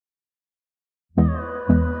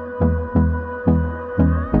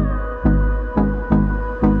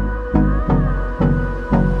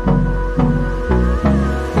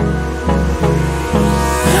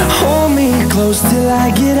close till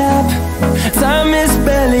I get up. Time is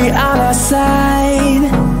barely on our side.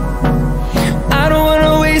 I don't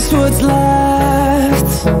wanna waste what's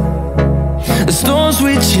left. The storms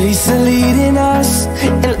we chase are leading us,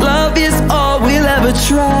 and love is all we'll ever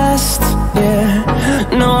trust. Yeah,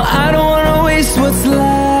 no, I don't wanna waste what's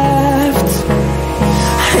left.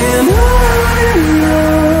 And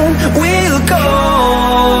on we'll go,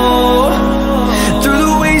 through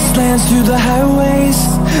the wastelands, through the highways,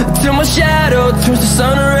 till my shadow turns to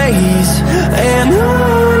sun rays. And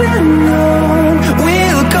on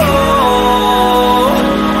we'll go,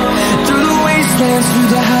 through the wastelands, through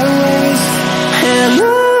the highways, and on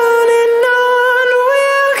we'll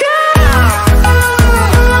go.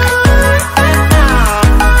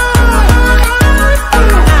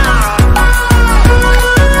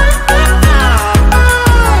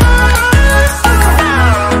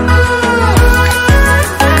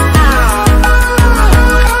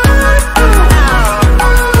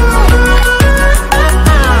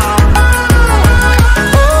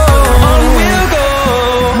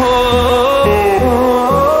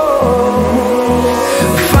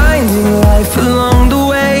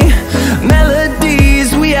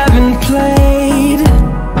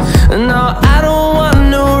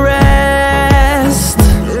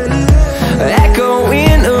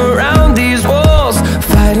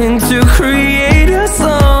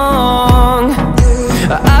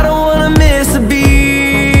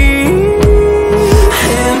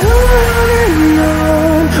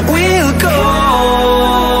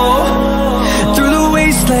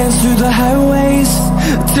 Through the highways,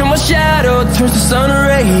 till my shadow turns to sun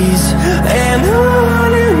rays. And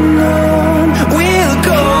on we'll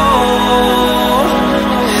go,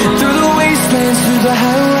 through the wastelands, through the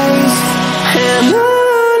highways, and on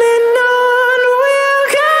we'll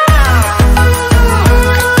go.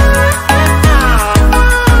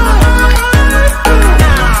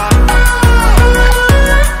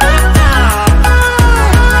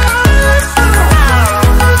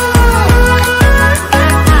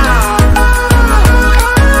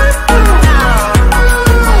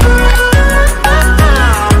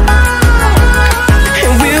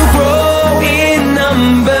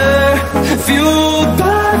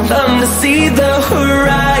 See the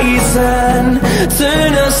horizon,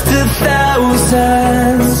 turn us to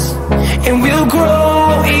thousands, and we'll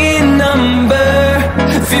grow in number,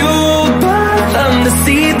 fueled by them. To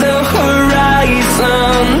see the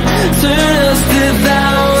horizon, turn us to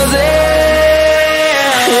thousands,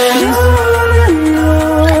 and on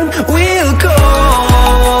we'll go,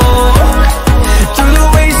 through the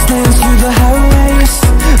wastelands, through the highways,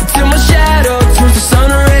 till my shadow turns to sun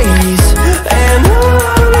rays. And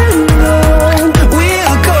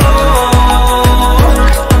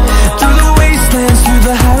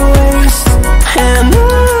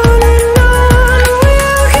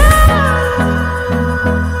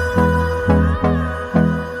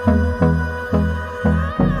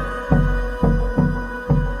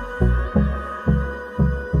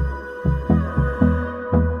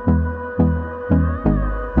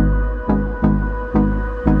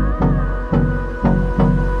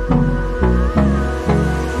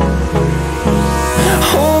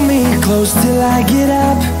close till I get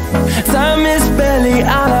up. Time is barely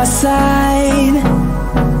on our side.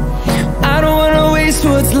 I don't wanna waste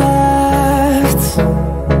what's left.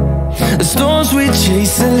 The storms we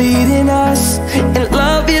chase are leading us, and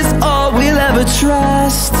love is all we'll ever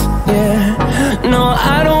trust. Yeah, no,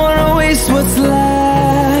 I don't wanna waste what's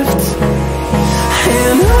left.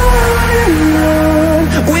 And on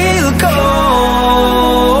we'll go,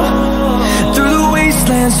 through the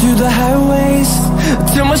wastelands, through the highways,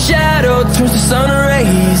 till my shadow turns to sun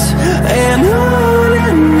rays. And on